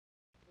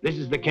This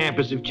is the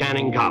campus of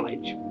Channing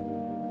College,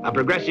 a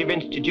progressive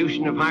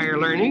institution of higher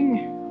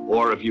learning,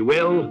 or if you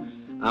will,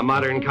 a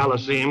modern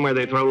coliseum where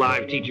they throw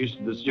live teachers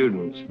to the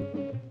students.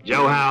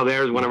 Joe Howe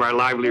there is one of our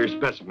livelier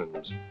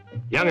specimens,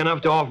 young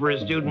enough to offer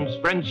his students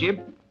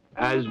friendship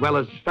as well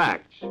as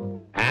facts.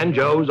 And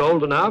Joe's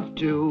old enough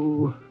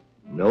to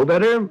know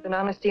better. An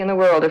honesty in the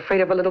world,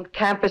 afraid of a little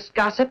campus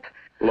gossip?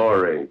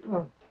 Laurie.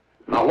 Oh.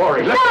 Now,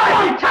 Laurie, listen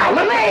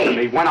to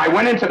me. When I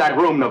went into that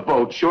room to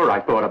vote, sure, I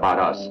thought about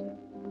us.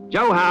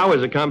 Joe Howe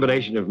is a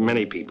combination of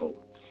many people.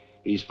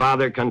 He's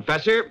father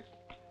confessor,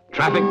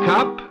 traffic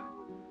cop,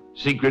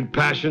 secret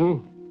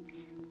passion,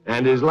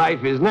 and his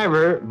life is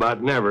never,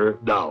 but never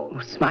dull.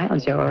 Oh, smile,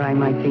 Joe, or I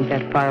might think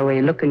that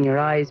faraway look in your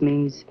eyes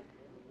means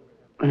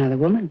another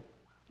woman.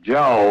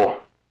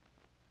 Joe,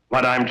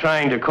 what I'm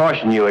trying to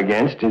caution you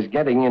against is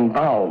getting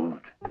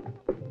involved.